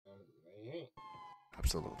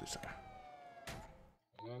Absolutely, sir.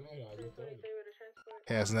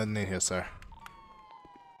 Has nothing in here, sir.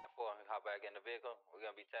 Hop back in the vehicle. We're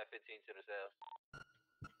gonna be 10-15 to the cells.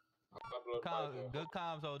 Good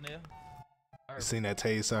comms, O'Neal. You seen that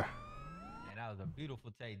tase, sir? And that was a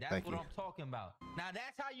beautiful tase. That's what I'm talking about. Now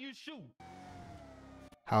that's how you shoot.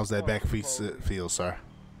 How's that back feet feel, sir?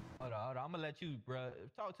 Hold on. I'm gonna let you, bro.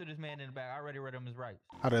 Talk to this man in the back. I already read him his rights.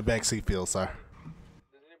 How that back seat feel, sir?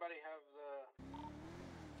 Does anybody have the?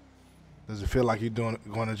 Does it feel like you're going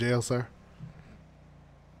to jail, sir?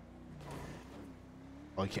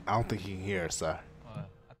 Oh, I don't think he can hear us, sir.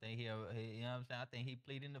 I think he, you know what I'm saying? I think he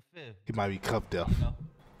pleading the fifth. He might be cuffed up. You know,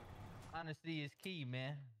 honesty is key,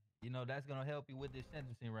 man. You know, that's gonna help you with this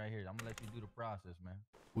sentencing right here. I'm gonna let you do the process, man.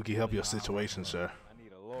 We can help your situation, sir. I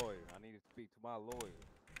need a lawyer. I need to speak to my lawyer.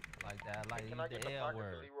 Like that. Like Can I get the pocket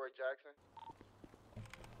to Leroy Jackson?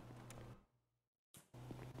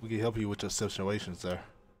 We can help you with your situation, sir.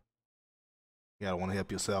 You gotta want to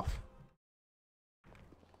help yourself.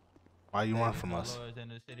 Why you run from us? Lawyers in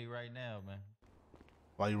the city right now, man.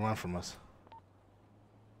 Why you run from us?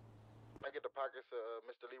 Can I get the pockets of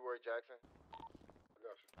Mr. Leroy Jackson?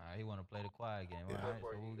 He want to play the quiet game. Yeah. All right, so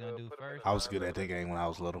what we gonna do first? I was good at that game when I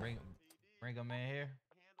was little. Bring him in here.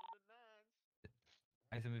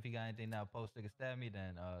 Ask him if he got anything that post that can stab me,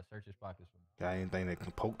 then search his pockets for me. Got anything that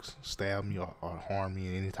can poke, stab me, or harm me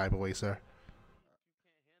in any type of way, sir?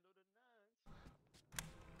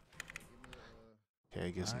 Okay, I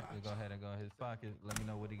guess not. Go ahead and go in his pocket. Let me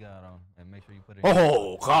know what he got on, and make sure you put it.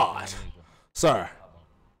 Oh God, sir,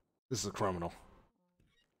 this is a criminal.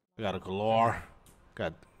 We got a galore,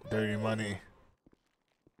 got dirty money,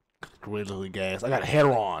 Grizzley gas. I got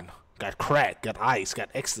heroin, got crack, got ice, got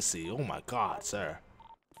ecstasy. Oh my God, sir.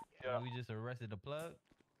 Yeah. We just arrested the plug.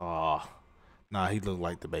 Oh, nah, he looked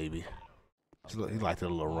like the baby. He like the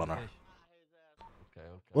little runner. Okay.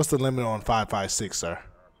 What's the limit on 5.56, sir?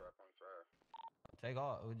 Take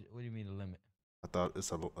all. What do you mean the limit? I thought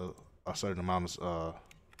it's a certain amount is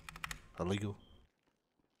illegal.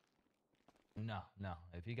 No.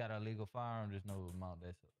 If he got a legal firearm, there's no amount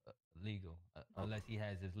that's legal unless he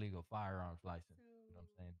has his legal firearms license. You know what I'm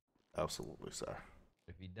saying? Absolutely, sir.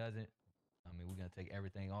 If he doesn't, I mean, we're gonna take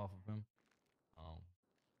everything off of him.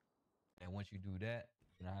 And once you do that,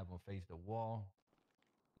 you're gonna have him face the wall.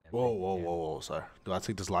 Whoa, sir. Do I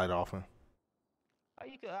take this light off him?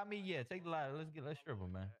 You could, I mean, yeah, take the light. Let's strip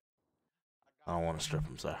him, man. I don't want to strip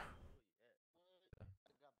him, sir.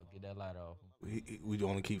 Get that light off. He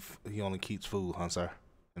only keeps food, huh, sir?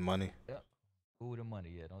 And money. Yep. Food and money.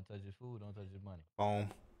 Yeah, don't touch his food. Don't touch his money.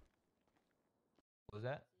 Phone. What was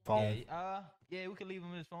that? Phone. Yeah, we can leave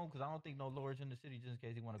him his phone because I don't think no lawyers in the city just in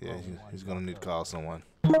case he want to call. Yeah, he's gonna need to call someone.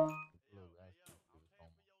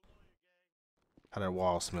 How that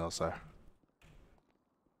wall smell, sir?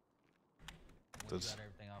 Once you got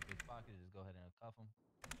everything off his pocket, just go ahead and cuff him.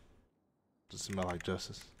 Does it smell like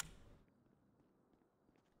justice?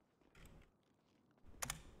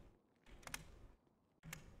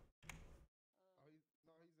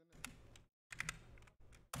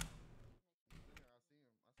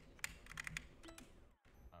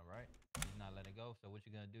 All right, he's not letting go. So what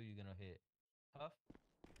you're gonna do? You're gonna hit cuff.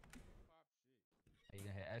 You're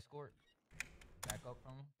gonna hit escort. Back up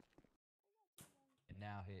from him. And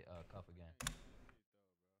now hit cuff again.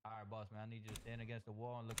 All right, boss man. I need you to stand against the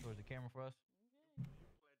wall and look towards the camera for us.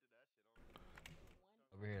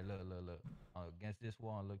 Over here, look. Against this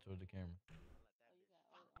wall and look towards the camera.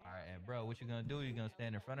 All right, and bro, what you're gonna do? You're gonna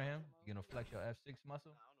stand in front of him. You're gonna flex your F6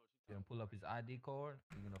 muscle. You're gonna pull up his ID card.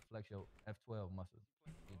 You're gonna flex your F12 muscle.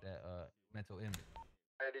 Get that mental image.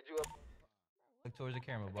 Hey, did you look towards the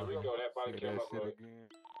camera, boss? See that shit again.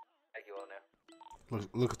 Thank you on there.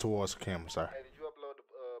 Look towards the camera, sir. Hey, did you upload the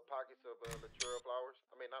pockets of Latrell Flowers?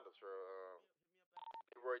 I mean, not Latrell.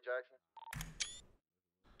 Leroy Jackson.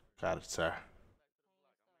 Got it, sir.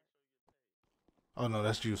 Oh no,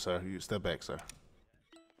 that's you, sir. You step back, sir.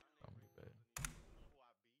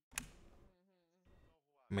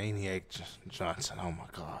 Maniac Johnson. Oh my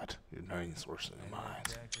God, your name's worse than mine.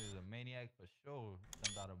 Jackson is a maniac for sure.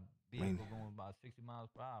 Something about a vehicle going about 60 miles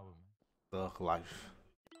per hour, man. Thug life.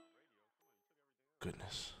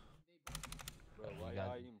 Goodness. Bro, why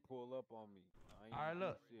y'all even pull up on me? All right,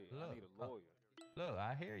 look. I need a lawyer. Look,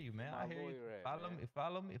 I hear you, man. I hear you.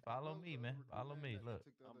 Follow me, man. Follow me. Look.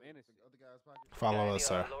 I'm innocent. Follow us,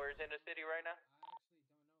 sir. Lawyers in the city right now?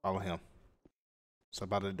 Follow him.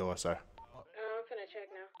 Step out of the door, sir. I'm finna check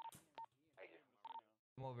now.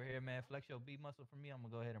 Come over here, man. Flex your B muscle for me. I'm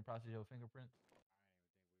gonna go ahead and process your fingerprints.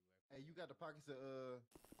 Hey, you got the pockets of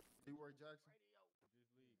Leroy Jackson?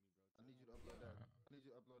 I need you to upload that. I need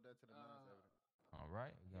you to upload that to the 9 evidence. All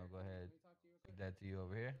right, we're gonna go ahead give that to you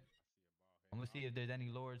over here. I'm gonna see if there's any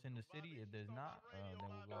lawyers in the city. If there's not, then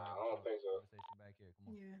we'll go ahead I with don't your think so. conversation back here. Come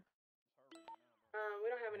on. Yeah. We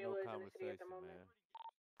don't have any No lawyers in the city at the conversation, moment. man.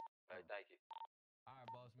 All right, thank you. All right,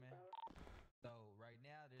 boss man. So right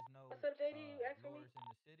now there's no What's up, JD? You asking me? lawyers in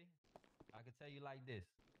the city. I can tell you like this: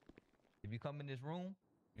 if you come in this room,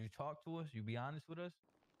 you talk to us, you be honest with us,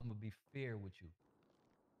 I'm gonna be fair with you.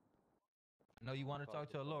 I know you want to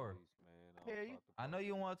talk to a lawyer. Man. I hear you. I know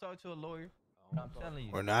you want to talk to a lawyer. But I'm telling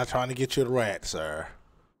you. We're not trying to get you the rat, sir.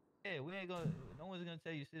 Yeah, we ain't gonna. No one's gonna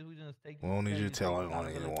tell you, sis. We just take. We don't need you telling on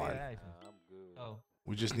anyone. I'm good. So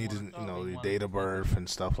We just you need to, wanna talk, your you wanna date of focus. birth and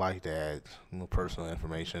stuff like that. No personal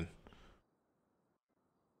information.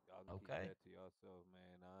 Y'all can Okay. keep that to yourself,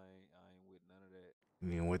 man. I ain't with none of that.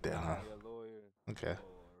 You ain't with that, huh? Be a lawyer. Okay.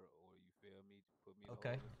 Or you feel me? Put me in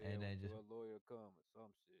Okay, the cell and then until just- a lawyer come or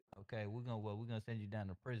some shit. Okay, we're gonna send you down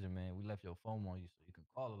to prison, man. We left your phone on you so you can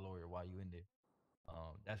call a lawyer while you in there.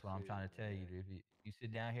 That's what I'm trying to tell you. If you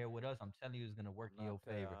sit down here with us, I'm telling you it's gonna work in your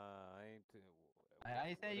favor. I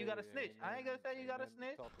ain't saying you gotta snitch. I ain't gonna say you gotta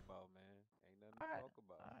snitch. Talk about, man. Ain't nothing All to right, talk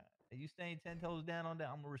about. all right. You staying 10 toes down on that?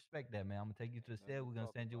 I'm gonna respect that, man. I'm gonna take you to the cell. We're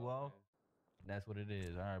gonna send you off. That's what it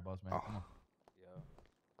is. All right, boss man. Come on. Yeah.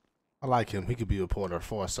 I like him. He could be a reporter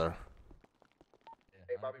for us, sir. Yeah,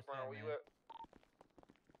 Hey, Bobby 100%, Brown, where you man. at?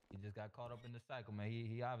 He just got caught up in the cycle, man.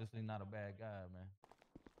 He obviously not a bad guy, man.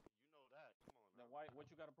 Then what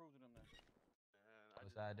you got to prove to them then?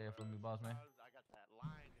 What's out there for me, boss man?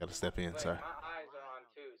 Gotta step in, sir. My eyes are on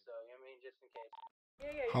too, so you know what I mean, just in case.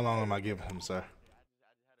 Yeah. How long am I giving him, sir?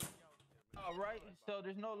 All right. So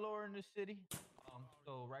there's no lawyer in the city.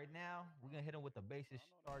 So right now we're gonna hit him with the basic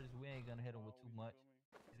charges. We ain't gonna hit him with too much.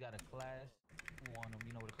 He's got a class 2 on him.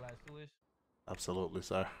 You know what a class 2 is? Absolutely,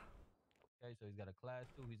 sir. Okay, so he's got a class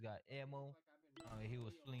 2. He's got ammo. He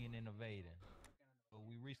was fleeing and evading. So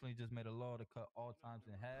we recently just made a law to cut all times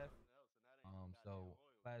in half. So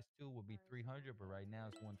class 2 will be 300, but right now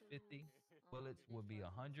it's 150. Bullets will be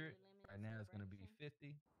 100. Right now it's gonna be 50.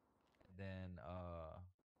 And then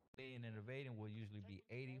fleeing and evading will usually be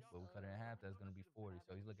 80, but we cut it in half. That's gonna be 40.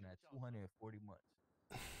 So he's looking at 240 months.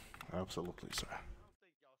 Absolutely, sir.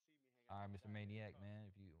 All right, Mr. Maniac, man.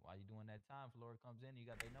 While you doing that time, Florida comes in, you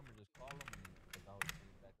got their number, just call them and take all the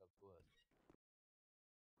things back up to us.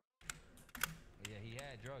 Yeah, he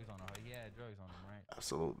had drugs on him. He had drugs on him, right?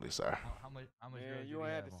 Absolutely, sir. How much Man, drugs you did don't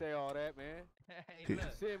he have to say all that, man. Hey,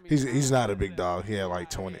 look. Send me. He's not a big dog. He had like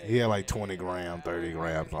 20. He had like 20 grams, 30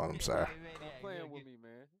 grams on him, sir. Hey, Maniac, Stop playing with me,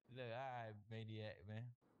 man. Look, all right, Maniac, man.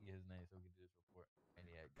 Get his name so we can do this report.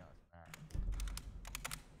 Maniac Johnson. All right.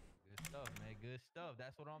 Good stuff, man. Good stuff.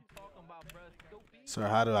 That's what I'm talking about, bro. Stupid. Sir,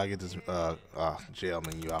 how do I get this jail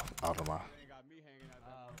menu out of my?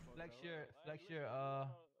 Flex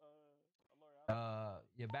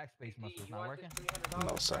your backspace muscles not working.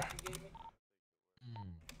 No, sir.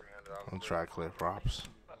 I'm trying to clear props.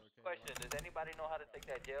 Question: does anybody know how to take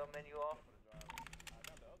that jail menu off?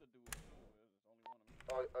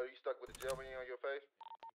 Oh, are you stuck with the gel menu on your face?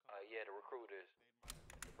 Yeah, the recruiters.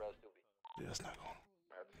 The bro stupid. Yeah, that's not going.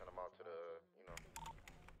 I have to send them out to the,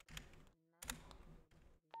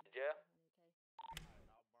 Yeah.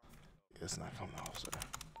 Yeah, it's not coming off, sir.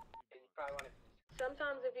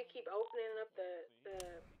 Sometimes if you keep opening up the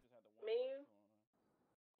menu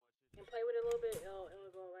and play with it a little bit,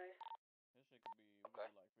 it'll go away. Okay.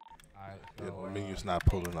 All right. Yeah, So, the menu's not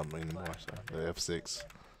pulling up anymore, sir. The F6.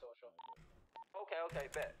 Okay,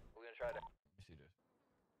 bet. We're gonna try that. Let me see this.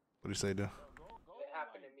 What do you say, dude? It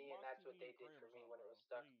happened to me, and that's what they did for me when it was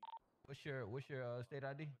stuck. What's your state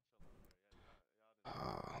ID?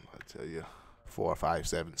 I'm gonna tell you,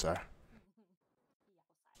 457, sir.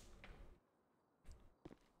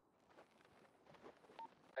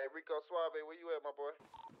 Hey, Rico Suave, where you at, my boy?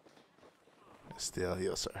 It's still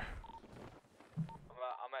here, sir.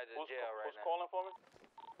 I'm at the jail right now. Who's calling for me?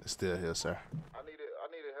 It's still here, sir. I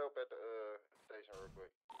needed help at the station real quick.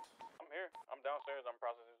 I'm here. I'm downstairs. I'm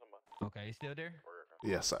processing somebody. Okay, you still there?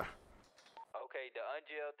 Yes, sir. Okay, the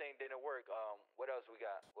unjail thing didn't work. What else we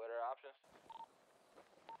got? What are options?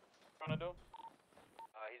 Trying to do?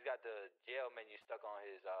 He's got the jail menu stuck on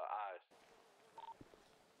his eyes.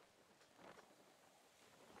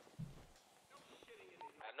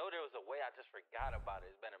 I know there was a way. I just forgot about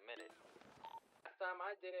it. It's been a minute. Last time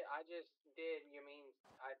I did it, I just did,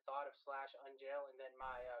 I thought of /unjail and then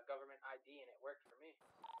my government ID, and it worked for me.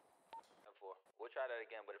 We'll try that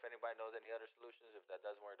again, but if anybody knows any other solutions, if that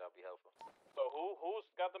doesn't work, that'll be helpful. So who's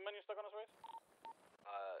got the menu stuck on his face?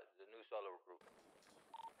 The new solo recruit.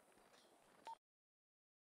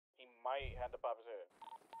 He might have to pop his head.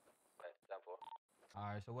 Okay, 10-4. All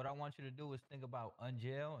right. So what I want you to do is think about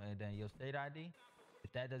unjail and then your state ID.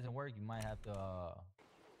 If that doesn't work, you might have to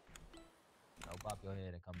pop your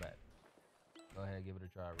head and come back. Go ahead, give it a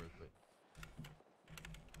try real quick.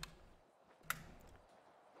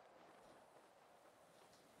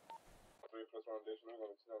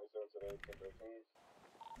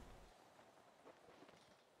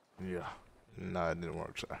 Yeah. No, it didn't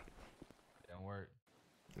work, sir. It didn't work.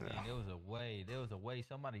 Yeah. Man, there was a way.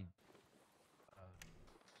 Somebody.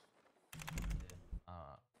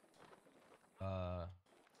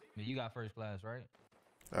 You got first class, right?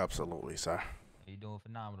 Absolutely, sir. You doing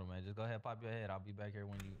phenomenal, man. Just go ahead, pop your head. I'll be back here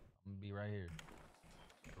when you. I'm gonna be right here,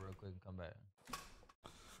 real quick, and come back.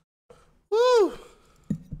 Woo!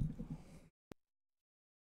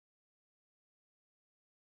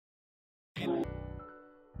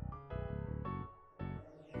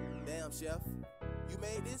 Damn, chef, you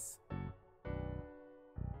made this?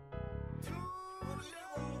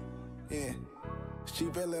 Yeah. She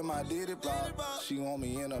feelin' my ditty block. She want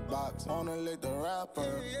me in a box. Wanna lick the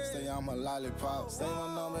rapper. Say I'm a lollipop. Say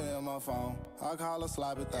my number in my phone. I call her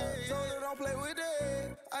sloppy thigh. Told her don't play with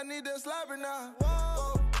it. I need that sloppy now.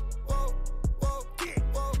 Whoa, whoa, whoa,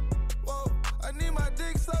 whoa, whoa. I need my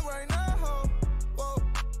dick sucked right now, ho. Whoa,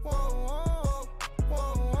 whoa, whoa,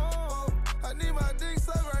 whoa, whoa. I need my dick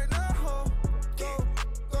sucked right now, ho. Go,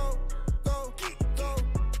 go, go, go,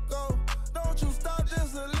 go. Don't you stop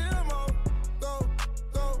just a little more. Go,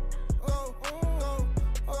 go, go, go,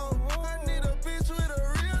 go. I need a bitch with a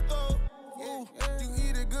real throat. Ooh, you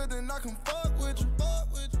eat it good, then I can fuck with you.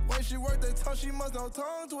 When she work that tongue, she must know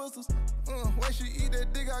tongue twisters. When she eat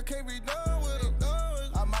that dick, I can't be done with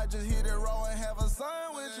her. I might just hit it raw and have a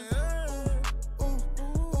son with you. Ooh,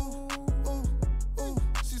 ooh, ooh, ooh, ooh.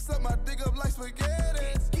 She suck my dick up like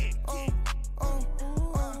spaghetti. I'm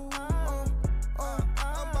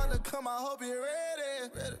about to come, I hope you're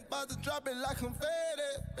ready. About to drop it like confetti.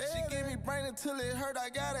 She give me brain until it hurt, I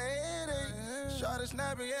got a headache. Shot it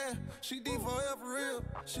snapping, yeah. She D4L for real.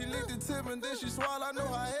 She licked the tip and then she swallowed, I know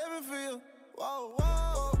how heaven feel. Whoa,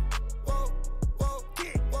 whoa, whoa, whoa,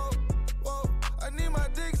 whoa, whoa. I need my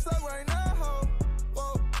dick sucked right now, ho.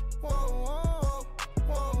 Whoa, whoa, whoa,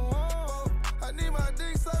 whoa, whoa. I need my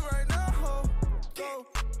dick sucked right now, ho. Go,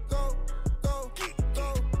 go, go,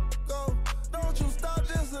 go, go. Don't you stop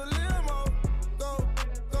just a little more. Go,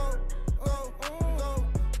 go, go, go,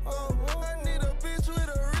 go. I need a bitch with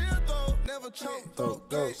a real throat. Never choke, throat,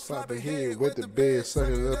 go, slap her head with the bed, suck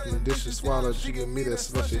it up and dish it swallow. She give me that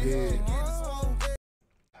slushy head.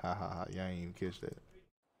 Ha ha ha, y'all ain't even catch that.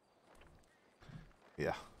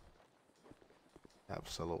 Yeah.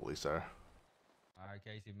 Absolutely, sir. All right,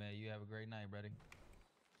 Casey, man, you have a great night, buddy.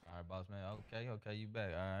 All right, boss man. Okay, you back.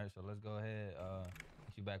 All right, so let's go ahead.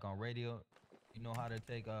 Get you back on radio. You know how to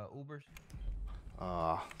take Ubers?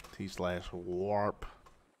 T/warp.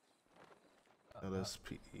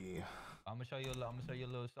 LSP. I'm gonna show you a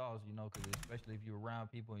little sauce, you know, because especially if you're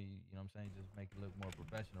around people, you know what I'm saying, just make it look more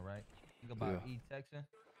professional, right? Think about texting.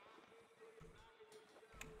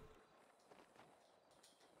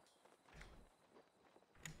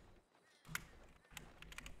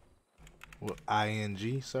 What,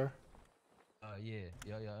 ING, sir? Yeah.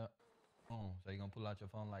 So you're gonna pull out your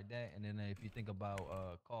phone like that, and then if you think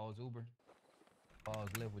about calls Uber, calls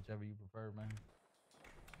Lyft, whichever you prefer, man.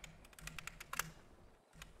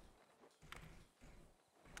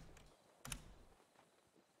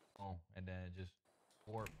 And then just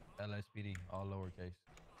warp LSPD, all lowercase.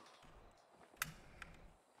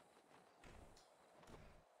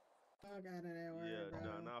 Fuck out of that word, Yeah,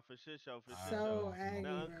 bro. nah, for shit show, for shit So show. angry,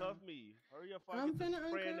 Now bro. uncuff me. Hurry up, I'm get finna this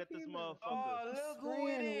spraying uncuff at this you, bro. motherfucker. Oh, look who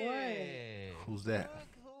Spraying it what? is. Who's that?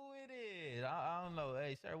 Look who it is. I don't know.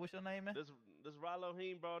 Hey, sir, what's your name, man? This Rallo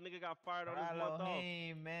Heem, bro, nigga got fired on his month off.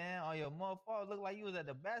 Hey, man, on your motherfucker, look like you was at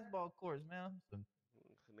the basketball courts, man.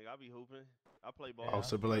 Nigga, I be hooping. I play ball. Oh,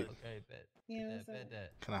 so Blake. Okay, bet. Yeah, Bet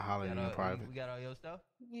that. Can I holler at you in private? We got all your stuff?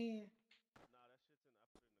 Yeah.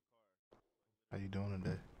 How you doing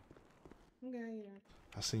today? I'm good, you know.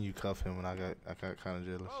 I seen you cuff him and I got kind of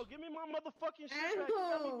jealous. Oh, give me my motherfucking shit back. You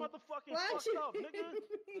got me motherfucking fucked up, nigga.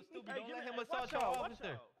 Stupid. Hey, Don't let him watch assault your out,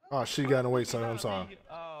 officer. Oh, she got to wait, sir. I'm sorry.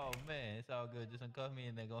 Oh, man, it's all good. Just uncuff me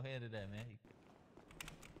and then go ahead to that, man.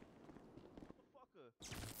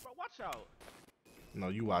 Motherfucker. Bro, watch out. No,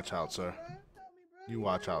 you watch out, sir. You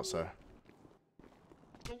watch out, sir.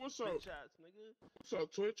 So what's up? Bitch ass, nigga. What's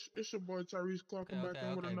up, Twitch? It's your boy Tyrese Clark. I'm back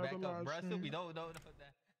on with another live stream. Don't not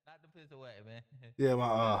the piss away, man. Yeah,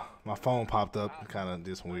 my phone popped up and kind of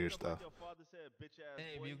did some weird stuff.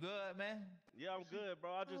 Hey, you good, man? Yeah, I'm good,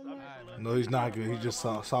 bro. I just No, he's not good. He just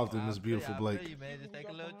soft in Miss Beautiful I Blake. feel you, man. Just take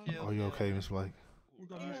a little chill. Are you okay, Miss Blake? We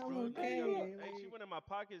gonna Yeah, I'm misspell it. Hey, okay. hey, she went in my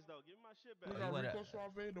pockets though. Give me my shit We back. got wanna? Rico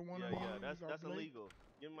Suave, the one and Yeah, only. We got that's Blake. illegal.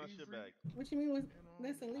 Give me my shit back. What you mean?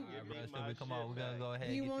 That's And illegal? Give me Alright, bro. So my we come on. shit We're gonna back. go ahead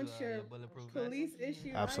You and get want your your bulletproof vest. police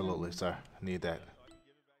issue Absolutely, item? sir. Need that.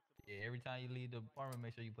 Yeah, every time you leave the apartment,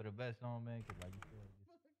 make sure you put a vest on, man. Cause like you said,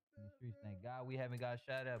 in the streets, thank God we haven't got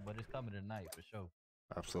shot at, but it's coming tonight for sure.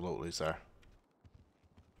 Absolutely, sir.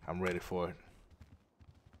 I'm ready for it.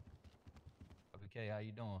 Okay, how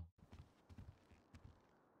you doing?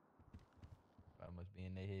 Probably must be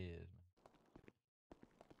in their heads, man.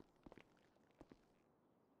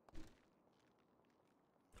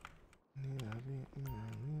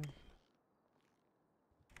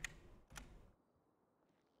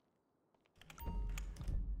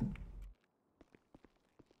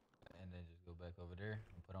 And then just go back over there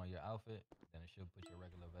and put on your outfit. Then it should put your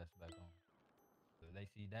regular vest back on. So if they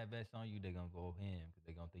see that vest on you, they're gonna go in because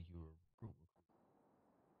they're gonna think you were recruit.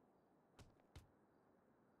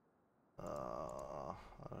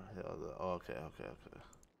 Okay.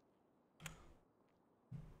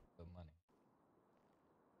 Good money.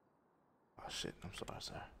 Oh shit, I'm sorry,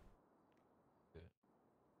 sir. Good.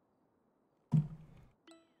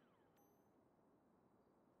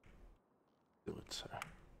 Do it, sir.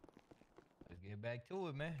 Let's get back to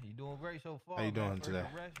it, man. You doing great so far. How you man. doing First today?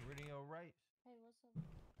 arrest, reading your rights. Hey, what's up?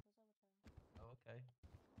 What's up with Oh, okay.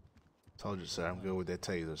 Told you, sir. I'm good with that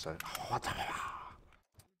taser, sir. Action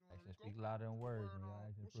speak louder than words. When your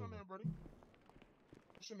actions What's your prove name, it. buddy?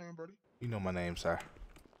 What's your name, buddy? You know my name, sir.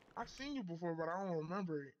 I've seen you before, but I don't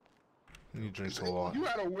remember it. You need to drink some water. You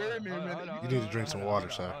had a weird name, man. You need to drink some water,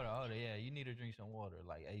 sir. Hold on. Yeah, you need to drink some water,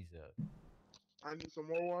 like ASAP. I need some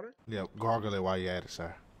more water. Yeah, gargle it while you at it,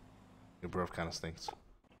 sir. Your breath kind of stinks.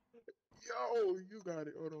 Yo, you got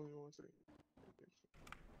it. Hold on, one second.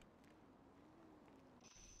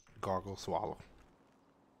 Gargle, swallow.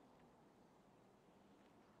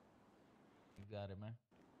 You got it, man.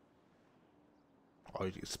 Or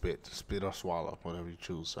you can spit or swallow, whatever you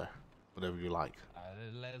choose, sir. Whatever you like. All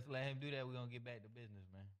right, let's let him do that. We're gonna get back to business,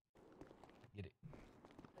 man. Get it.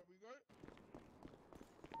 Are we good?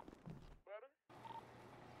 Better?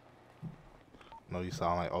 No, you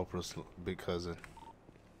sound like Oprah's big cousin.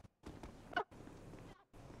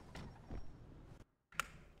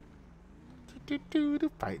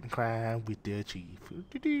 Fighting crime with the chief. Come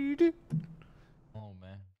on,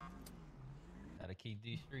 man. Gotta keep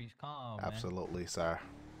these streets calm, man. Absolutely, sir.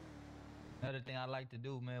 Another thing I like to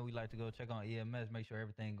do, man, we like to go check on EMS, make sure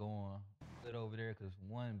everything going good over there. Cause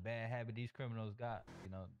one bad habit these criminals got,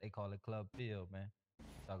 they call it club field, man.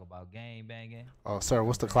 Talk about gang banging. Oh, sir,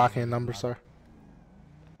 what's the clock in number, sir?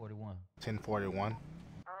 41. 1041.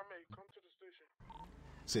 Come to the station.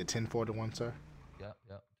 Is it 1041, sir? Yep,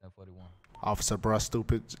 1041. Officer Bruh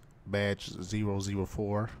Stupid, badge 004,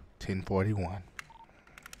 1041.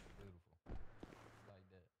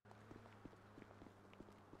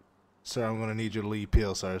 Sir, I'm gonna need you to leave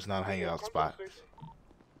pill, sir. It's not a hangout spot.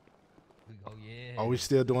 Oh yeah. Are we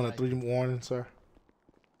still doing a 3 warning, sir?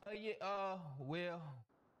 Yeah. Well,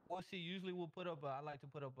 we'll see. Usually we'll put up. I like to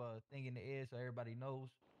put up a thing in the air so everybody knows,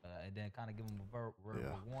 and then kind of give them a verbal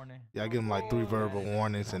warning. Yeah, I give them like 3 verbal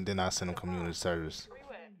warnings, and then I send them community service.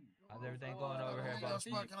 How's everything going over here, boss?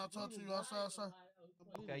 Can I talk to you outside, sir?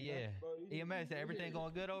 Okay, yeah. EMS, everything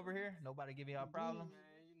going good over here? Nobody giving y'all problems?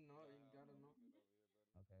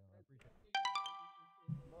 Okay, I appreciate it.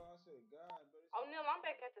 Oh, Neil, I'm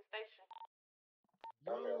back at the station.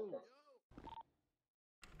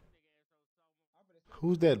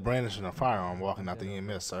 Who's that brandishing a firearm walking out the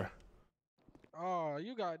EMS, sir? Oh,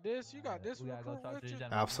 you got this. You got this We gotta go recruit talk with to the you.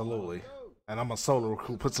 gentleman. Absolutely. And I'm a solo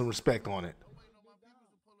recruit. Put some respect on it.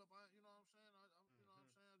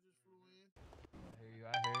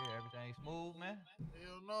 I hear you. Everything smooth, man?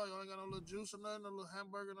 Hell no, you ain't got no little juice or nothing, no little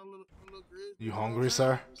hamburger, no little grit. You hungry,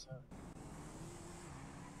 sir?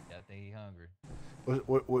 Yeah, I think he hungry.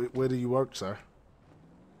 Where do you work, sir?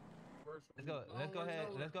 Let's go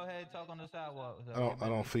ahead and talk on the sidewalk.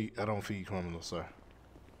 I don't feed criminals, sir.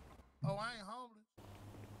 Oh, I ain't homeless.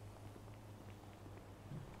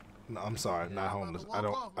 No, I'm sorry, not homeless. I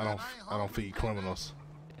don't feed criminals.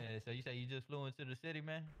 Yeah, so you say you just flew into the city,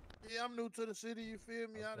 man? Yeah, I'm new to the city. You feel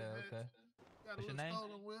me? Okay. Got What's a your little name?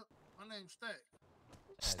 stolen whip. My name's Stack.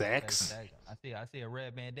 Stacks? I see a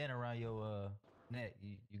red bandana around your neck.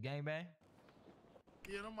 You gangbang?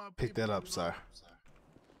 Yeah, them my people. Pick that up, sir.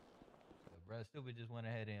 Bruh Stupid just went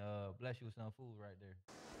ahead and bless you with some food right there.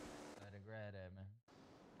 Go ahead and grab that, man.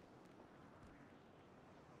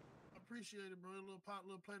 Appreciate it, bro. A little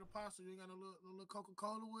plate of pasta. You ain't got a little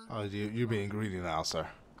Coca-Cola with it? Oh, you're being greedy now, sir.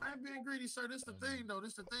 I ain't being greedy, sir. This the thing, though.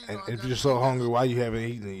 And if you're so hungry, why you haven't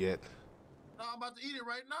eaten it yet? No, I'm about to eat it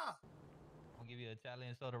right now. I'm gonna give you an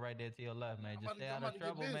Italian soda right there to your left, man. Just stay out I'm of about to get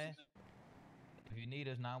trouble, busy. man. If you need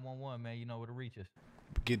us, 911, man, you know where to reach us.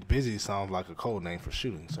 Get busy sounds like a code name for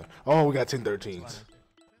shooting, sir. Oh, we got 1013s.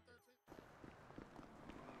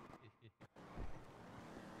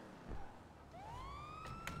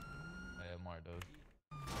 Yeah, mark those.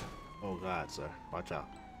 Oh God, sir, watch out.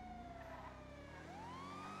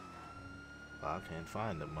 I can't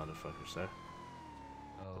find them motherfuckers, sir.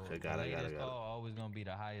 So Okay, got it. call always gonna be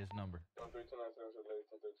the highest number.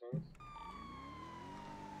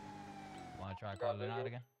 Wanna try calling out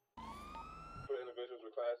again? For individuals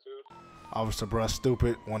with class 2. Officer Brush,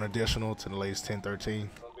 stupid. 1 additional to the latest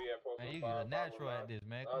 1013. Man, you get a natural at this,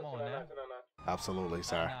 man. Come on now. Absolutely,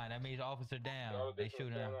 sir. Nah, that means officer down. They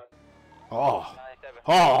shooting him. Oh.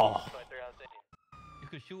 Oh. You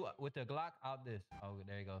could shoot with the Glock out this. Oh,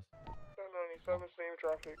 there he goes. 1097, same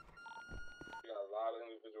traffic. We got a lot of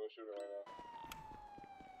individuals shooting right now.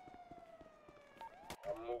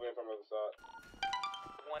 I'm moving from the other side.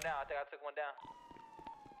 One down. I think I took one down.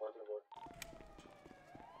 One to the board.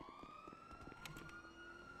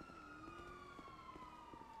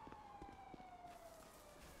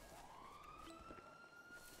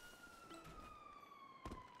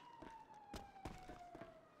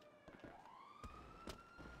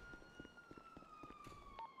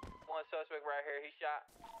 One suspect right here. He shot.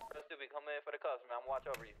 Stupid, come in for the cuffs, man. I'm watch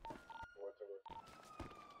over you.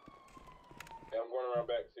 Yeah, I'm going around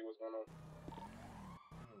back to see what's going on.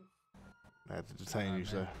 I have to detain you,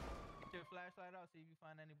 sir. Get your flashlight out. See if you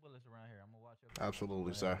find any bullets around here. I'm gonna watch over.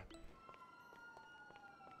 Absolutely, sir.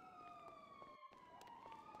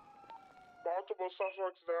 Multiple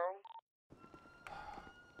suspects down.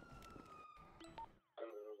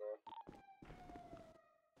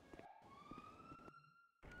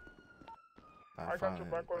 I got your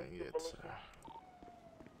back on the yet, sir.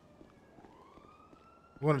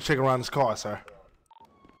 We want to check around this car, sir.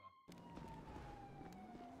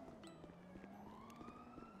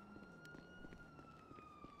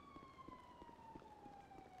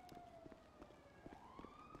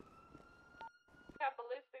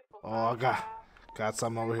 Oh, I got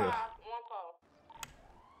something over here.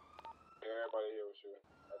 Everybody here was shooting.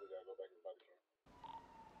 I just gotta go back and body cam.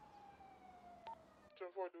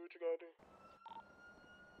 10-4, do what you gotta do.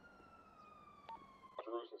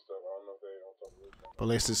 Roofs and stuff. I don't know if they on top of the roof.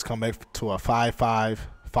 Ballistics come back to a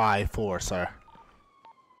 5554, sir.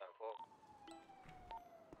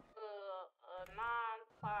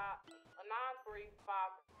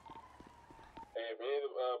 Hey, if any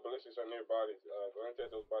of the ballistics are near bodies, go and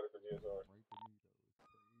test those bodies for DSR.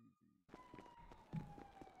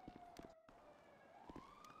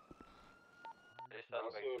 I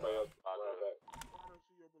don't see anybody else around back.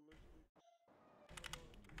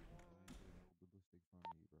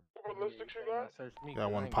 What ballistics you got?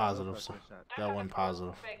 Got one positive, sir. Got one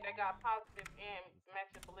positive. They got positive and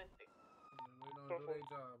matching ballistics.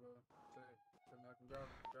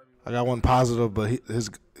 I got one positive, but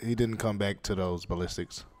he didn't come back to those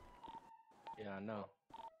ballistics. Yeah, I know.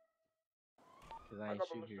 Cause I ain't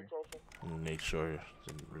shoot here. Let me make sure you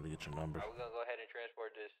didn't really get your number. We're gonna go ahead and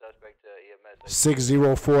transport this suspect to EMS.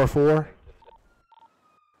 6044. Bro.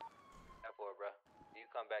 You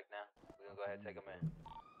come back now. We're gonna go ahead and take him in.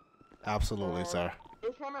 Absolutely, sir.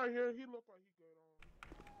 This one right here, he looked like he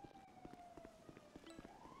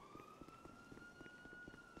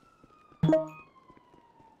good on.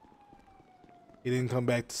 He didn't come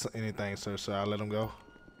back to anything, sir, so I let him go. We're gonna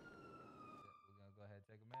go ahead and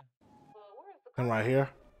take him in. Him right here.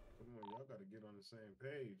 Come on, y'all gotta get on the same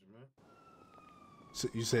page, man. So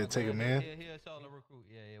you said take him in? He a solo recruit.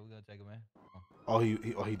 Yeah, we're gonna take him in. Oh, he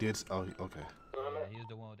did. Oh, okay. Yeah, he was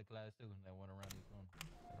the one with the class 2 that went around this room.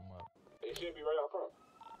 Set him up. They should be right out front.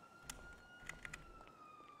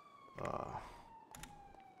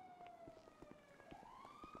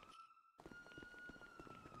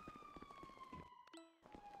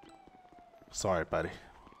 Sorry, buddy.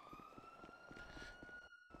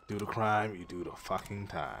 Do the crime, you do the fucking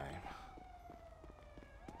time.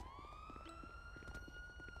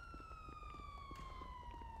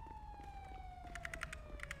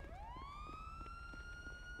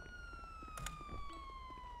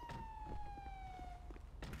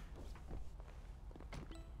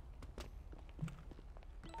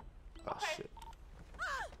 Oh shit.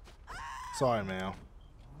 Sorry, ma'am.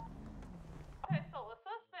 Okay, so a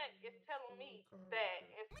suspect is telling me that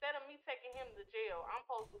instead of me taking him to jail, I'm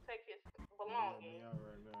supposed to take his belongings and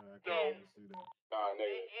get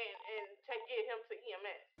him to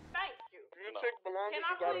EMS. Thank you. You take belongings, Can I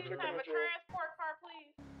you gotta please take have him a to jail. transport car,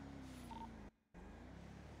 please?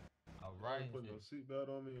 I'll right. Put no seatbelt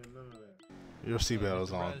on me and none of that. Your seatbelt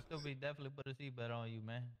is on. Stupid, definitely put a seatbelt on you,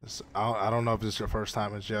 man. I don't know if this is your first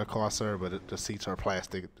time in jail car, sir, but the seats are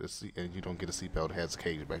plastic, and you don't get a seatbelt. It has a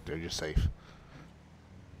cage back there. You're safe.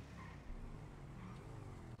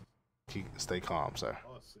 Stay calm, sir.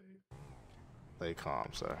 All safe. Stay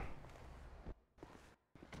calm, sir.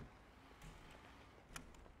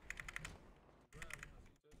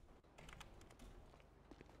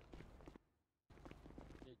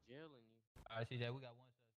 They're jailing you. All right, CJ, we got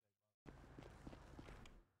one suspect.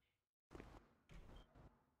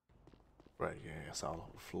 Right, yeah, it's all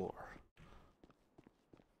over the floor.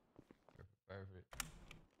 Perfect.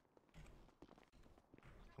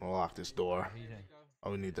 I'm gonna lock this door. Oh,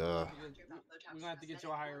 we need to. We're gonna have to get you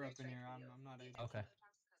a higher up in here. I'm not able. Okay.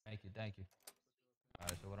 Thank you. All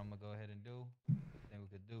right, so what I'm gonna go ahead and do, thing we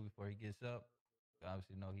could do before he gets up, you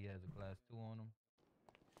obviously know he has a class 2 on him.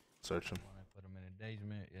 Search him. Put him in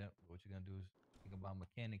engagement. Yep. What you're gonna do is think about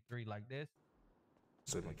mechanic 3 like this.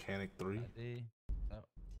 Say mechanic 3. ID. Yep.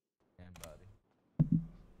 And body.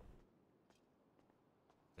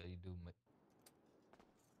 So you do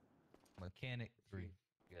mechanic 3.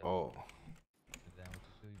 Yep. Oh. And then what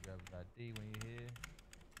you do, you grab his ID when you're here.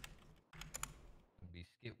 It'll be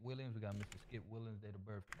Skip Williams. We got Mr. Skip Williams, date of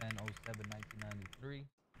birth 10/07/1993.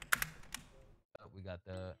 We got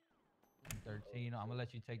the M13. I'm gonna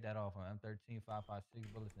let you take that off on M13 556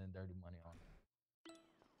 bullets and dirty money on it.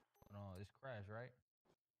 What's going on? It's Crash, right?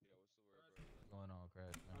 Yeah, what's the word, bro? What's going on,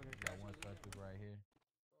 Crash, man? We got one suspect right here.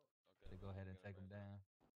 Okay. Go ahead and take him down.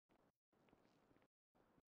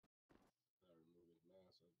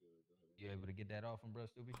 You able to get that off him, bro,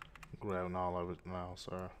 Stupid? Grabbing all of it now,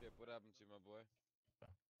 sir. Yep, what happened to you, my boy?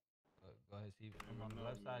 Go ahead, see if I'm on the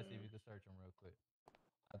left side, see if you can search him real quick.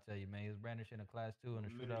 I'll tell you, man, he was brandishing a class 2 in a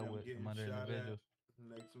shootout with some other individuals.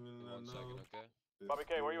 Next minute, One second, okay? Bobby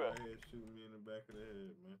K, where you at? Shooting me in the back of the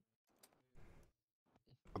head, man.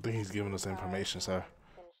 I think he's giving us information, sir.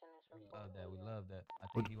 We love that. I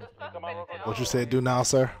think he wants to What you said do now,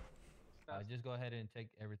 sir? just go ahead and take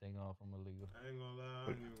everything off from illegal. I ain't gonna lie, I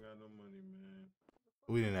don't even got no money, man.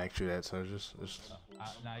 We didn't ask you that, sir. Just.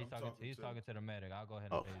 Nah, he's talking to the medic. I'll go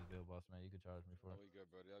ahead and pay his bill, boss man. You can charge me for it. We good,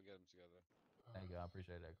 buddy. I'll get them together. Thank you. I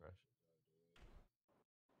appreciate that, Crush.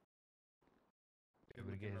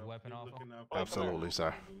 Able to get his weapon off him? Absolutely,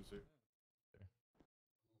 sir.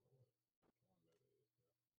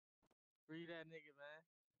 Free that nigga, man.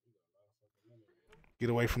 Get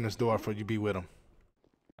away from this door before you be with him.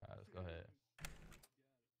 Alright, let's go ahead.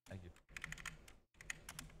 Thank you.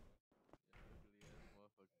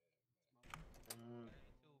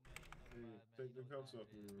 Take the cuffs off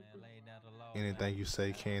me real quick. Anything you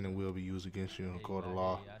say can and will be used against you in a court of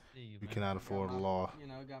law. If you cannot afford the law,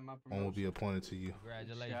 one will be appointed to you.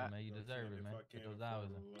 Congratulations, man. You deserve it, man. Get those hours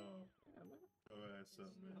in. Go ass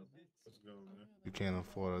up, man. Let's go, man. You can't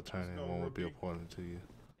afford an attorney, one will be appointed to you.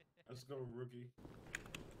 Let's go, rookie.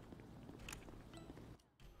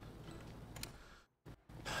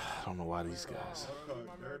 I don't know why these guys.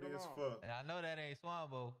 Dirty as fuck. I know that ain't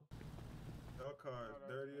Swambo. Your car is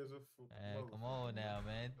dirty as a fuck. Man, come on now,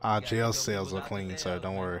 man. Our jail cells are clean, sir.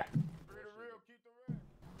 Don't worry. You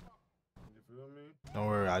feel me? Don't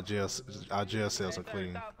worry. Our jail cells are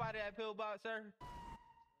clean. Stop fighting that pillbox, sir.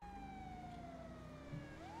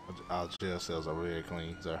 Our jail cells are really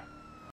clean, sir.